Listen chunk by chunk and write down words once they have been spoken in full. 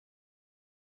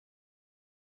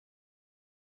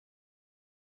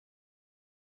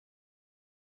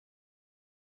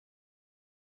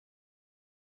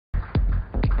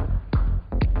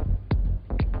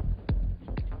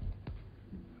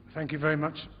Thank you very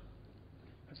much.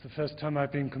 That's the first time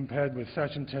I've been compared with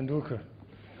Sachin Tendulkar.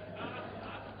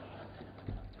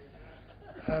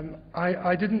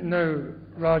 I didn't know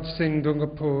Raj Singh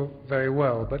Dungarpur very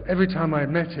well, but every time I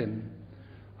met him,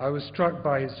 I was struck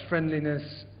by his friendliness,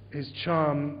 his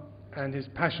charm, and his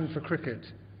passion for cricket.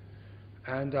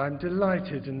 And I'm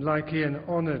delighted and, like Ian,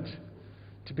 honoured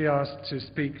to be asked to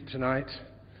speak tonight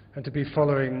and to be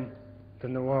following the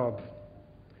Nawab.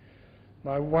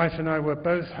 My wife and I were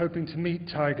both hoping to meet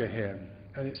Tiger here,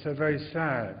 and it's so very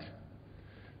sad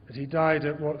that he died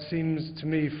at what seems to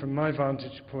me, from my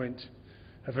vantage point,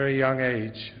 a very young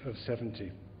age of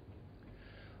 70.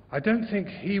 I don't think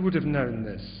he would have known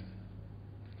this,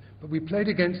 but we played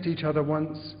against each other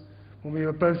once when we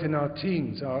were both in our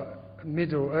teens, our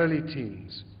mid or early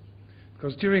teens,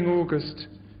 because during August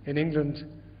in England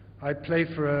I played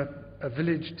for a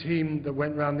village team that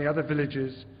went round the other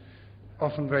villages,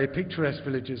 often very picturesque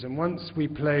villages, and once we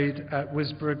played at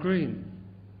Wisborough Green,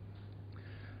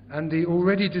 and the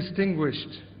already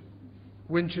distinguished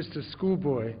Winchester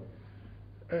schoolboy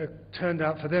turned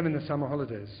out for them in the summer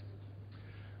holidays.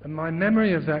 And my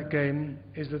memory of that game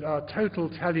is that our total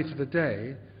tally for the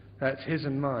day, that's his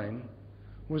and mine,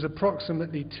 was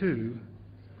approximately 2,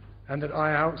 and that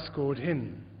I outscored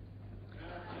him.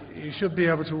 You should be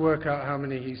able to work out how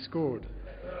many he scored.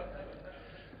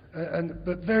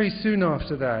 But very soon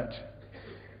after that,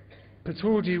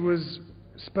 Pataudi was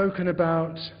spoken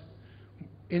about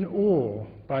in awe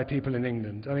by people in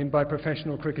England, I mean by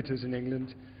professional cricketers in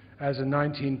England, as a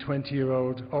 19,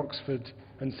 20-year-old Oxford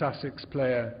and Sussex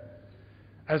player,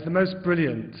 as the most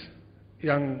brilliant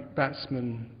young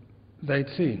batsman they'd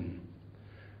seen.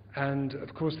 And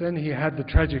of course then he had the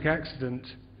tragic accident,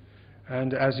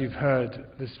 and as you've heard,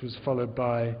 this was followed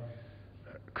by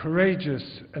a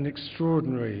courageous and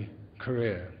extraordinary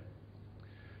career.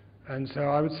 And so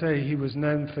I would say he was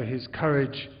known for his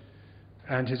courage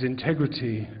and his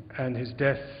integrity, and his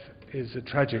death is a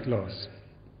tragic loss.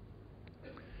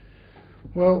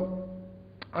 Well,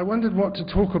 I wondered what to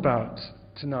talk about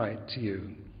tonight to you,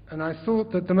 and I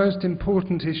thought that the most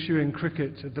important issue in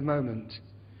cricket at the moment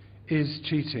is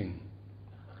cheating.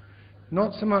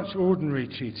 Not so much ordinary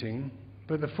cheating,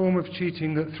 but the form of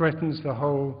cheating that threatens the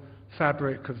whole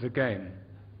fabric of the game.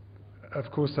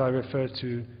 Of course, I refer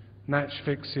to match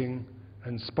fixing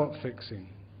and spot fixing.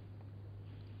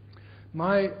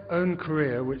 My own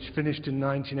career, which finished in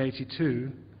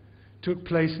 1982, took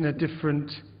place in a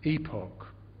different epoch.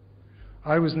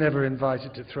 I was never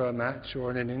invited to throw a match or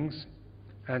an innings,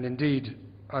 and indeed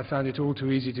I found it all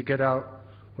too easy to get out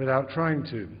without trying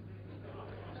to.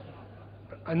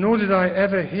 And nor did I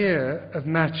ever hear of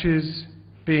matches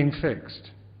being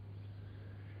fixed.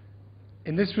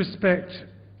 In this respect,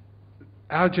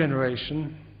 our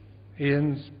generation,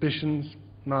 Ian's, Bishan's,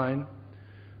 mine,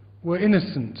 were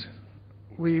innocent.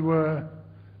 We were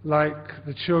like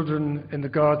the children in the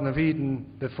Garden of Eden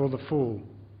before the fall.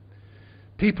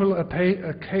 People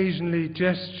occasionally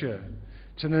gesture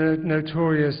to the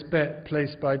notorious bet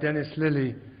placed by Dennis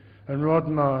Lillee and Rod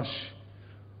Marsh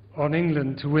on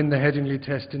England to win the Headingley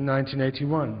Test in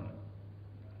 1981.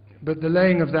 But the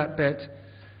laying of that bet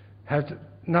had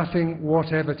nothing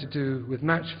whatever to do with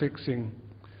match fixing.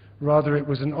 Rather, it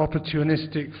was an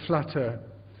opportunistic flutter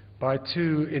by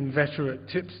two inveterate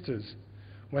tipsters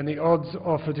when the odds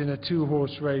offered in a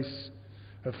two-horse race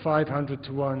of 500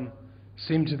 to 1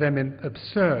 seemed to them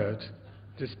absurd,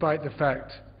 despite the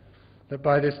fact that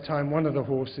by this time one of the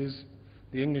horses,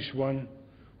 the English one,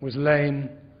 was lame,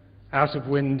 out of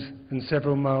wind and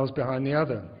several miles behind the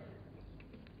other.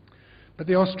 But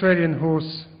the Australian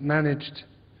horse managed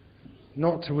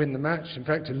not to win the match, in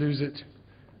fact to lose it,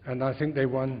 and I think they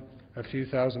won a few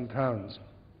 £1,000s.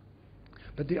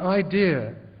 But the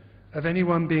idea of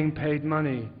anyone being paid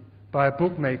money by a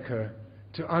bookmaker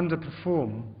to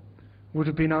underperform would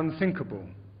have been unthinkable.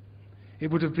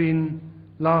 It would have been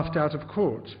laughed out of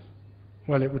court.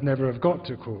 Well, it would never have got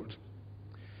to court.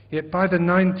 Yet by the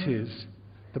 90s,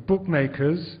 the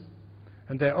bookmakers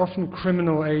and their often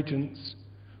criminal agents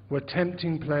were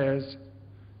tempting players,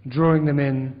 drawing them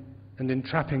in and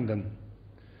entrapping them.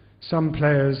 Some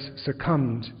players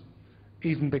succumbed,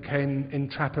 even became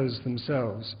entrappers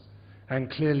themselves, and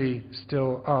clearly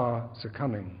still are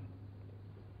succumbing.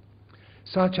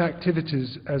 Such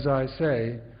activities, as I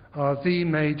say, are the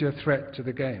major threat to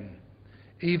the game,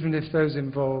 even if those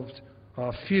involved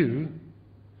are few,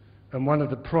 and one of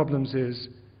the problems is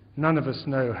none of us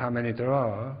know how many there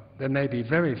are. There may be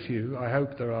very few, I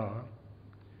hope there are.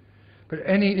 But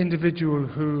any individual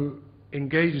who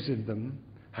engages in them,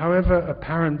 however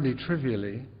apparently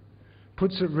trivially,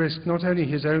 puts at risk not only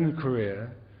his own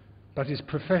career, but his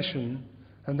profession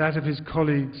and that of his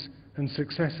colleagues and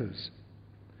successors.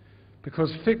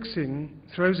 Because fixing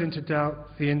throws into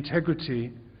doubt the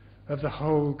integrity of the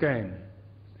whole game.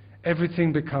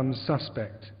 Everything becomes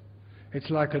suspect. It's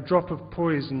like a drop of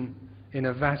poison in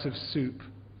a vat of soup,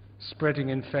 spreading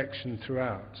infection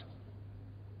throughout.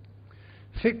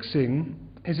 Fixing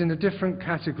is in a different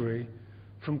category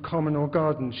from common or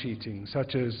garden cheating,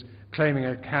 such as claiming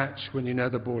a catch when you know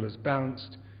the ball has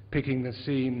bounced, picking the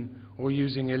seam, or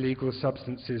using illegal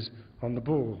substances on the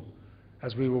ball,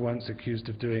 as we were once accused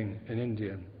of doing in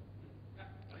India.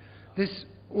 This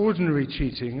ordinary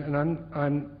cheating, and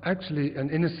I'm actually an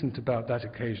innocent about that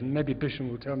occasion, maybe Bisham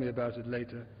will tell me about it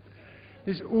later.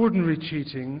 This ordinary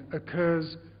cheating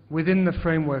occurs within the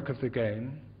framework of the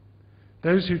game.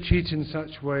 Those who cheat in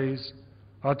such ways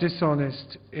are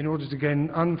dishonest in order to gain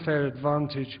an unfair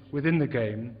advantage within the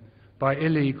game by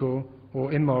illegal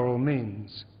or immoral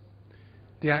means.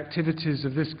 The activities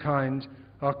of this kind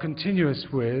are continuous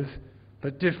with,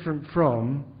 but different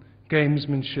from,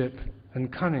 gamesmanship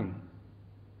and cunning.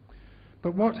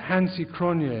 But what Hansi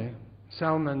Cronje,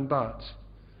 Salman Butt,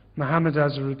 Muhammad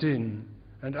Azharuddin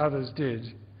and others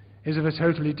did is of a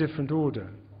totally different order.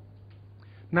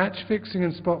 Match fixing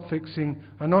and spot fixing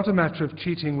are not a matter of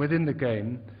cheating within the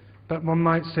game, but one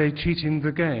might say cheating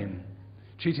the game,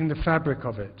 cheating the fabric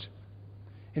of it.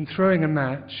 In throwing a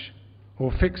match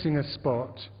or fixing a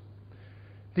spot,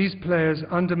 these players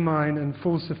undermine and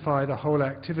falsify the whole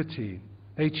activity.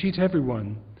 They cheat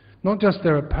everyone, not just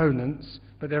their opponents,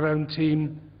 but their own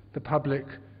team, the public,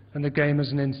 and the game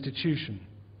as an institution.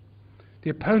 The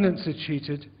opponents are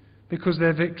cheated because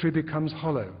their victory becomes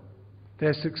hollow,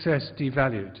 their success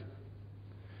devalued.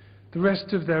 The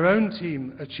rest of their own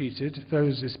team are cheated,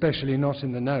 those especially not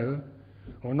in the know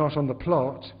or not on the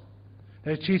plot.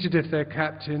 They're cheated if their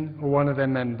captain or one of their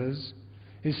members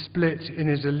is split in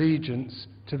his allegiance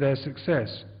to their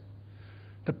success.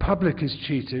 The public is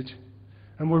cheated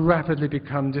and will rapidly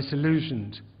become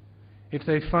disillusioned if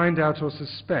they find out or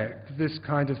suspect that this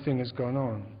kind of thing has gone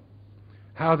on.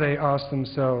 How they ask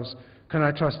themselves, can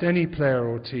I trust any player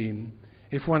or team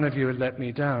if one of you had let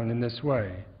me down in this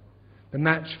way? The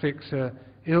match fixer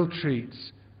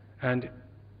ill-treats and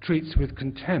treats with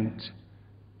contempt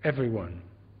everyone.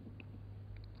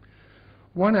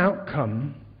 One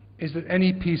outcome is that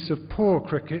any piece of poor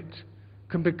cricket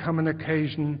can become an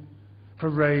occasion for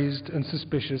raised and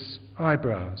suspicious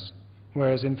eyebrows,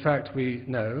 whereas in fact we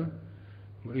know,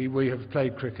 we have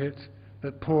played cricket,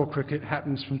 that poor cricket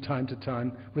happens from time to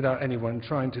time without anyone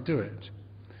trying to do it.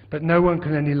 But no one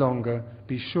can any longer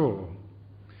be sure.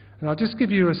 And I'll just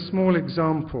give you a small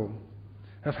example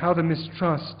of how the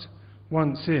mistrust,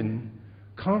 once in,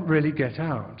 can't really get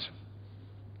out.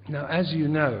 Now, as you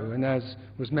know, and as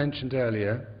was mentioned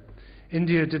earlier,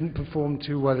 India didn't perform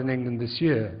too well in England this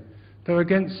year, though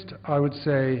against, I would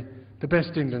say, the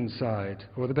best England side,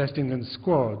 or the best England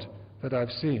squad that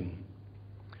I've seen.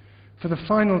 For the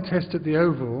final test at the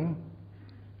Oval,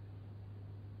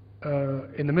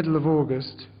 in the middle of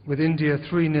August, with India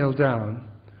 3-0 down,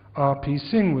 R.P.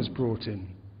 Singh was brought in.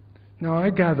 Now,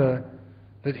 I gather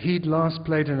that he'd last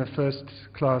played in a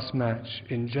first-class match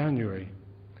in January,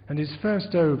 and his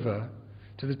first over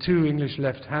to the two English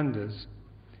left-handers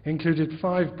included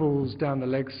 5 balls down the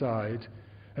leg side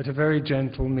at a very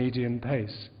gentle medium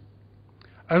pace.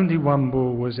 Only 1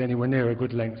 ball was anywhere near a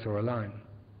good length or a line.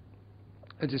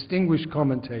 A distinguished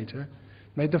commentator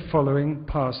made the following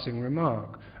passing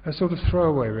remark, a sort of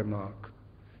throwaway remark.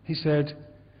 He said,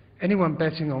 anyone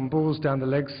betting on balls down the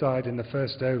leg side in the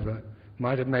first over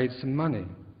might have made some money.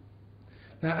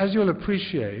 Now, as you'll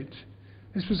appreciate,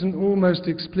 this was an almost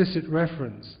explicit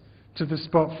reference to the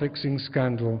spot-fixing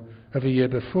scandal of a year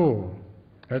before,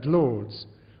 at Lord's,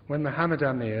 when Mohammed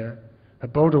Amir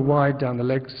had bowled a wide down the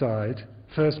leg side,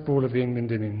 first ball of the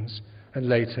England innings, and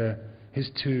later his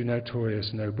 2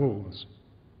 notorious no balls.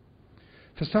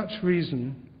 For such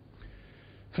reasons,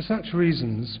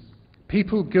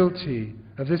 people guilty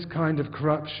of this kind of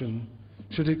corruption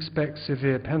should expect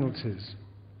severe penalties,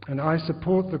 and I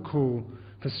support the call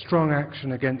for strong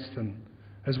action against them,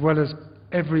 as well as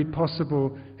every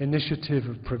possible initiative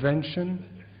of prevention,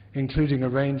 including a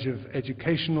range of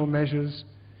educational measures,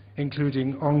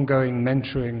 including ongoing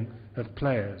mentoring of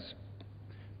players.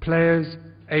 Players,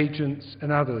 agents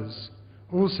and others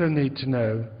also need to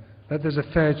know that there's a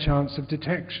fair chance of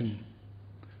detection.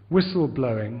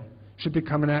 Whistleblowing should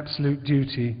become an absolute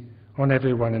duty on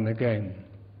everyone in the game.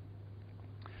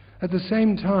 At the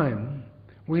same time,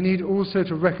 we need also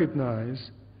to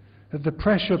recognize that the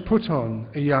pressure put on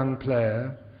a young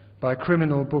player by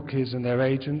criminal bookies and their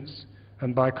agents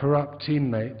and by corrupt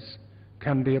teammates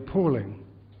can be appalling.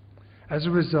 As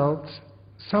a result,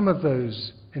 some of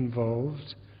those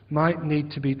involved might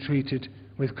need to be treated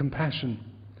with compassion,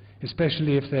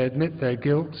 especially if they admit their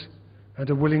guilt and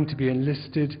are willing to be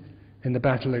enlisted in the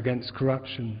battle against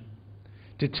corruption.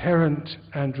 Deterrent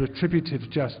and retributive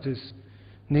justice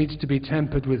needs to be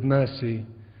tempered with mercy,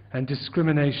 and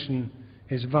discrimination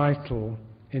is vital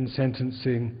in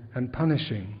sentencing and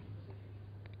punishing.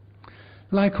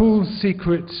 Like all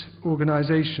secret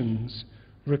organizations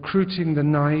recruiting the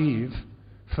naive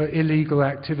for illegal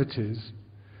activities,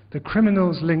 the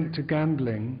criminals linked to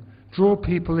gambling draw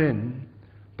people in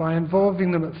by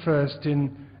involving them at first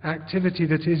in activity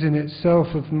that is in itself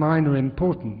of minor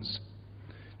importance,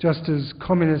 just as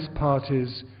communist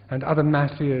parties and other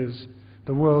mafias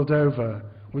the world over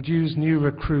would use new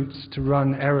recruits to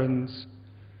run errands,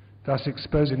 thus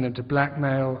exposing them to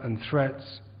blackmail and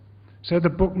threats. So the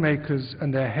bookmakers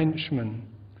and their henchmen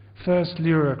first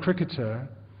lure a cricketer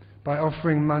by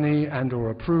offering money and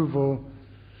or approval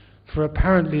for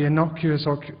apparently innocuous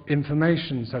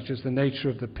information such as the nature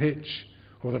of the pitch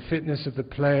or the fitness of the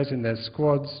players in their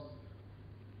squads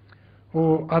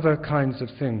or other kinds of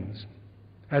things.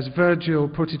 As Virgil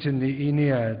put it in the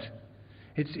Aeneid,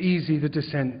 it's easy the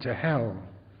descent to hell.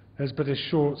 There's but a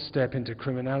short step into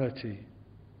criminality.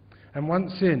 And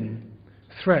once in,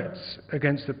 threats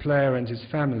against the player and his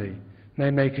family may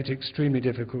make it extremely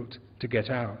difficult to get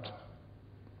out.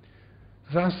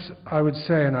 Thus, I would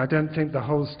say, and I don't think the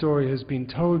whole story has been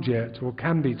told yet or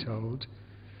can be told,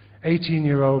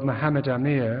 18-year-old Mohammed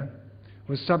Amir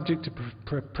was subject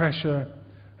to pressure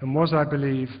and was, I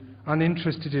believe,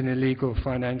 uninterested in illegal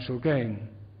financial gain,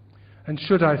 and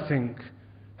should, I think,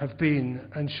 have been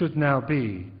and should now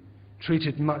be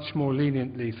treated much more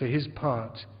leniently for his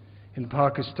part in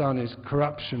Pakistani's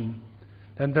corruption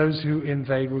than those who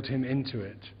inveigled him into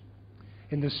it.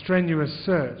 In the strenuous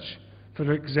search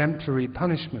for exemplary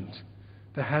punishment,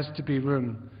 there has to be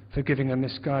room for giving a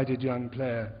misguided young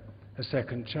player a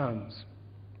second chance.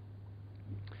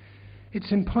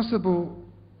 It's impossible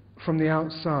from the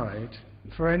outside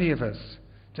for any of us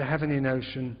to have any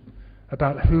notion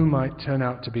about who might turn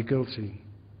out to be guilty.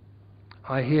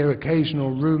 I hear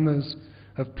occasional rumours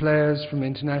of players from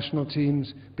international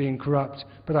teams being corrupt,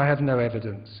 but I have no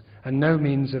evidence and no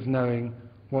means of knowing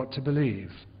what to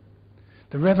believe.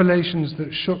 The revelations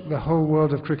that shook the whole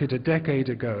world of cricket a decade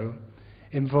ago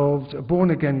involved a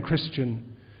born-again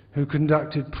Christian who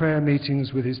conducted prayer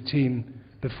meetings with his team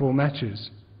before matches.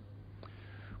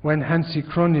 When Hansie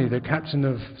Cronje, the captain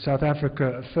of South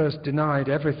Africa, at first denied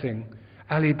everything,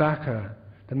 Ali Bakar,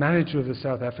 the manager of the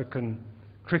South African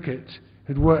cricket,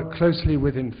 who'd worked closely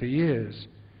with him for years,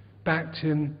 backed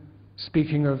him,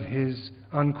 speaking of his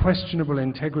unquestionable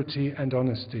integrity and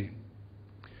honesty.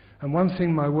 And one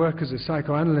thing my work as a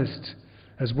psychoanalyst,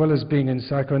 as well as being in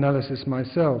psychoanalysis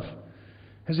myself,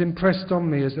 has impressed on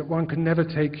me is that one can never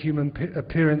take human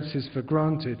appearances for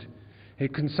granted.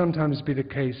 It can sometimes be the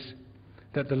case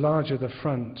that the larger the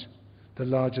front, the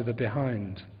larger the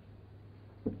behind.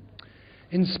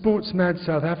 In sports-mad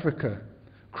South Africa,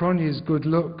 Cronje's good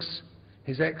looks,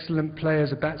 his excellent play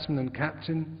as a batsman and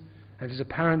captain, and his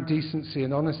apparent decency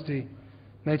and honesty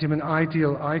made him an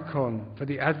ideal icon for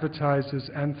the advertisers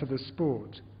and for the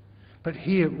sport. But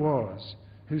he it was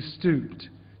who stooped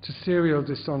to serial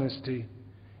dishonesty,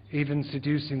 even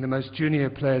seducing the most junior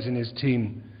players in his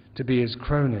team to be his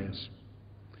cronies.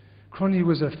 Cronje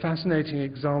was a fascinating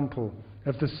example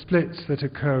of the splits that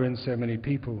occur in so many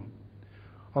people.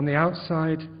 On the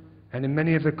outside, and in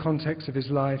many of the contexts of his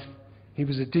life, he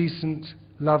was a decent,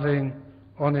 loving,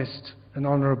 honest, and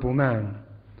honourable man.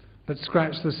 But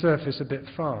scratch the surface a bit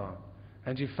far,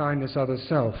 and you find this other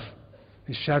self,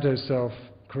 his shadow self,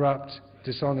 corrupt,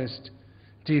 dishonest,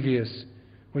 devious,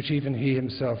 which even he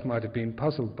himself might have been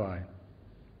puzzled by.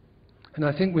 And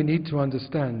I think we need to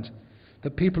understand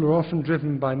that people are often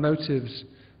driven by motives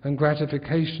and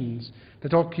gratifications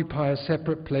that occupy a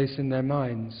separate place in their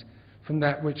minds from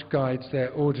that which guides their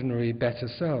ordinary better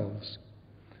selves.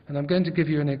 And I'm going to give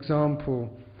you an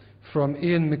example from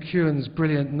Ian McEwan's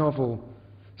brilliant novel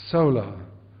Solar,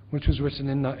 which was written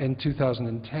in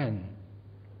 2010.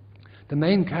 The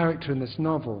main character in this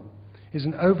novel is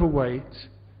an overweight,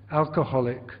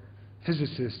 alcoholic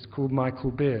physicist called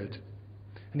Michael Beard.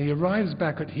 And he arrives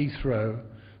back at Heathrow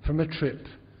from a trip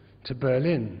to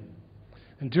Berlin.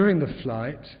 And during the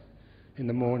flight, in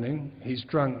the morning, he's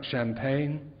drunk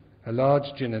champagne, a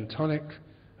large gin and tonic,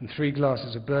 and 3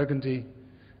 glasses of Burgundy,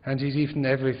 and he's eaten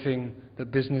everything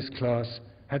that business class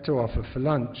had to offer for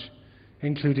lunch,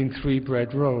 including 3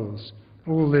 bread rolls.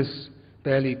 All this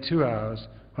barely 2 hours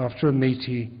after a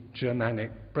meaty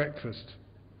Germanic breakfast.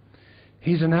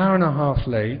 He's an hour and a half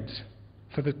late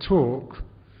for the talk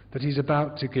that he's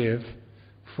about to give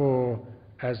for,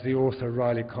 as the author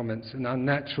Riley comments, an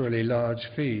unnaturally large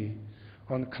fee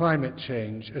on climate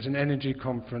change at an energy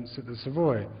conference at the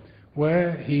Savoy,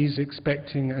 where he's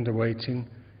expecting and awaiting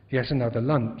yet another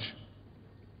lunch.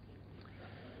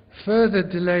 Further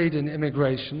delayed in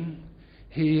immigration,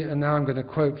 he, and now I'm going to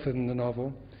quote from the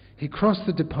novel, he crossed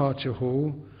the departure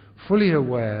hall, fully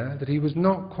aware that he was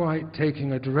not quite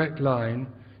taking a direct line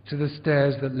to the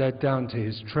stairs that led down to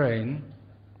his train,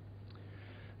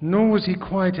 nor was he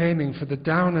quite aiming for the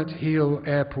down-at-heel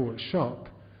airport shop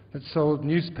that sold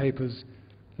newspapers,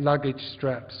 luggage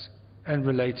straps, and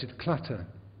related clutter.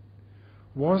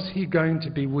 Was he going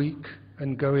to be weak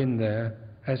and go in there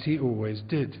as he always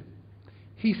did?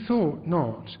 He thought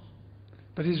not,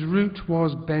 but his route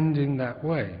was bending that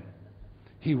way.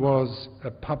 He was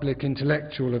a public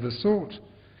intellectual of a sort.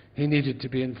 He needed to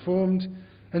be informed,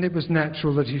 and it was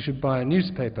natural that he should buy a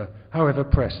newspaper, however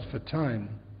pressed for time.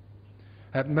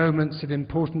 At moments of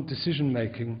important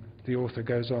decision-making, the author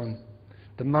goes on,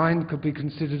 the mind could be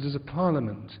considered as a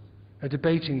parliament, a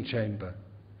debating chamber.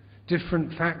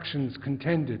 Different factions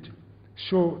contended.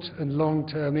 Short and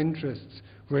long-term interests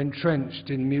were entrenched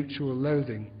in mutual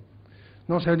loathing.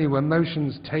 Not only were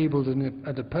motions tabled and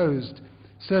opposed,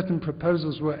 certain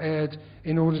proposals were aired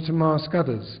in order to mask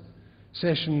others.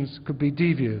 Sessions could be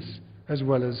devious as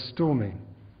well as stormy.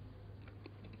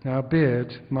 Now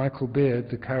Beard, Michael Beard,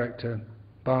 the character,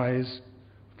 buys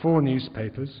 4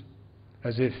 newspapers,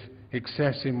 as if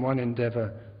excess in one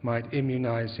endeavour might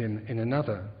immunize him in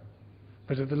another.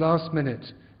 But at the last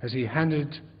minute, as he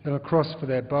handed them across for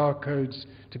their barcodes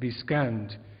to be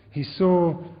scanned, he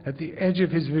saw at the edge of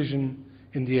his vision,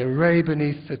 in the array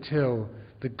beneath the till,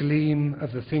 the gleam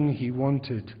of the thing he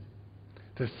wanted,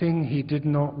 the thing he did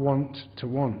not want to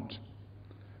want.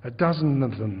 A dozen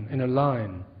of them in a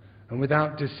line, and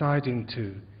without deciding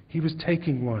to, he was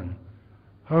taking one,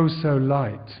 oh so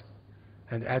light,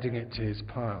 and adding it to his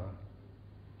pile.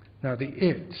 Now the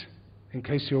it, in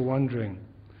case you're wondering,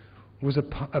 was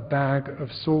a bag of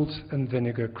salt and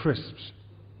vinegar crisps.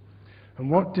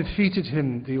 And what defeated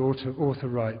him, the author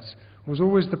writes, was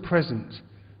always the present,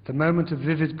 the moment of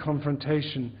vivid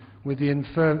confrontation with the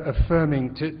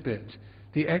affirming titbit,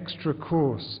 the extra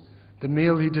course, the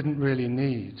meal he didn't really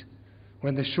need,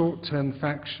 when the short-term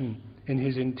faction in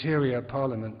his interior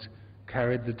parliament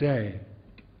carried the day.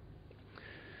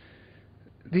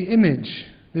 The image,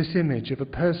 this image of a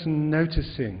person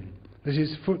noticing that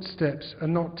his footsteps are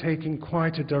not taking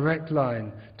quite a direct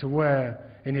line to where,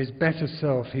 in his better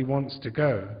self, he wants to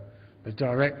go, the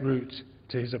direct route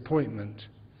to his appointment,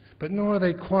 but nor are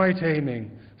they quite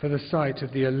aiming for the sight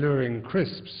of the alluring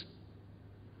crisps.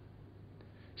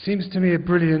 Seems to me a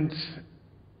brilliant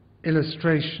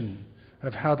illustration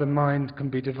of how the mind can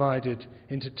be divided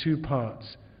into 2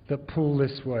 parts that pull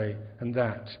this way and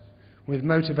that, with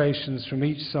motivations from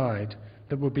each side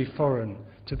that would be foreign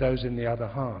to those in the other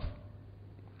half.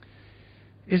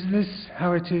 Is this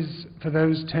how it is for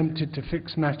those tempted to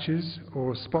fix matches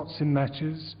or spots in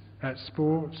matches, at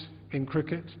sport, in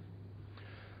cricket?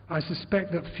 I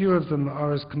suspect that few of them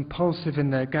are as compulsive in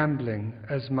their gambling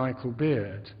as Michael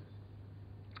Beard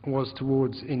was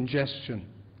towards ingestion.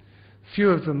 Few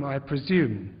of them, I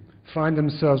presume, find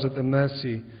themselves at the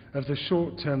mercy of the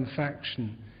short-term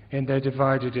faction in their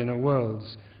divided inner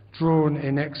worlds, drawn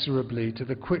inexorably to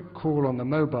the quick call on the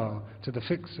mobile to the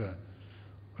fixer,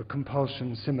 a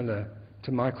compulsion similar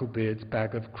to Michael Beard's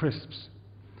bag of crisps.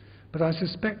 But I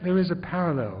suspect there is a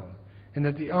parallel in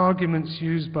that the arguments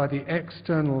used by the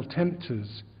external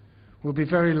tempters will be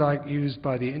very like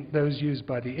those used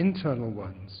by the internal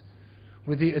ones,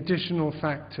 with the additional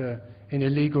factor in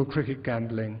illegal cricket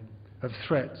gambling of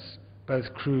threats,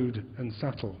 both crude and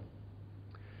subtle.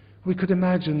 We could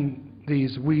imagine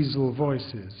these weasel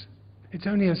voices. It's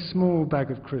only a small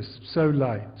bag of crisps, so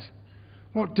light.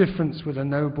 What difference will a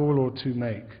no ball or 2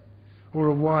 make, or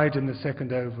a wide in the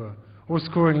second over, or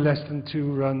scoring less than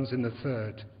 2 runs in the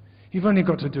third? You've only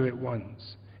got to do it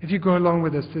once. If you go along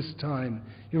with us this time,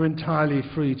 you're entirely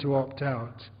free to opt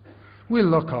out. We'll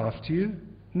look after you.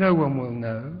 No one will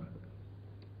know.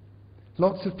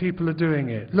 Lots of people are doing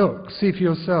it. Look, see for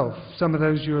yourself some of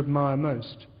those you admire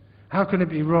most. How can it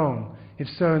be wrong if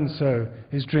so-and-so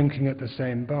is drinking at the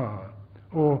same bar?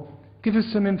 Or give us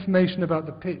some information about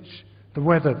the pitch, the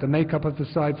weather, the makeup of the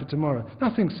side for tomorrow.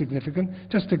 Nothing significant,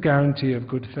 just a guarantee of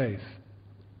good faith.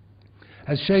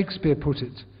 As Shakespeare put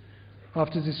it,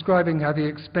 after describing how the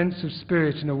expense of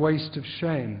spirit in a waste of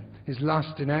shame is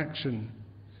lust in action,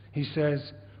 he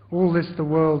says, "All this the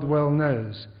world well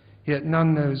knows, yet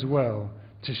none knows well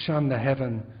to shun the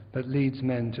heaven that leads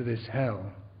men to this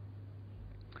hell."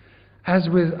 As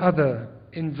with other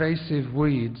invasive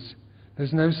weeds,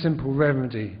 there's no simple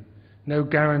remedy, no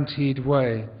guaranteed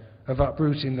way of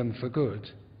uprooting them for good.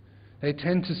 They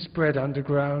tend to spread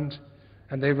underground,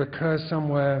 and they recur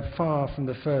somewhere far from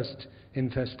the first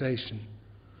infestation.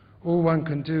 All one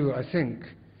can do, I think,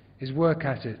 is work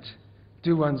at it,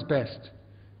 do one's best,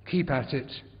 keep at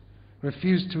it,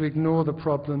 refuse to ignore the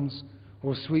problems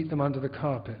or sweep them under the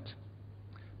carpet.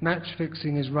 Match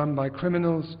fixing is run by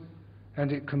criminals,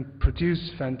 and it can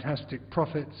produce fantastic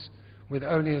profits with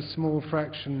only a small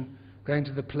fraction going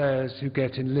to the players who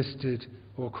get enlisted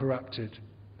or corrupted.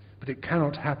 But it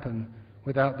cannot happen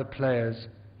without the players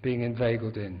being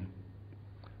inveigled in.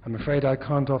 I'm afraid I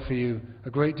can't offer you a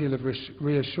great deal of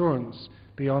reassurance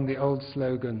beyond the old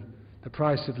slogan, the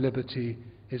price of liberty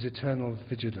is eternal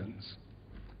vigilance.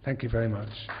 Thank you very much.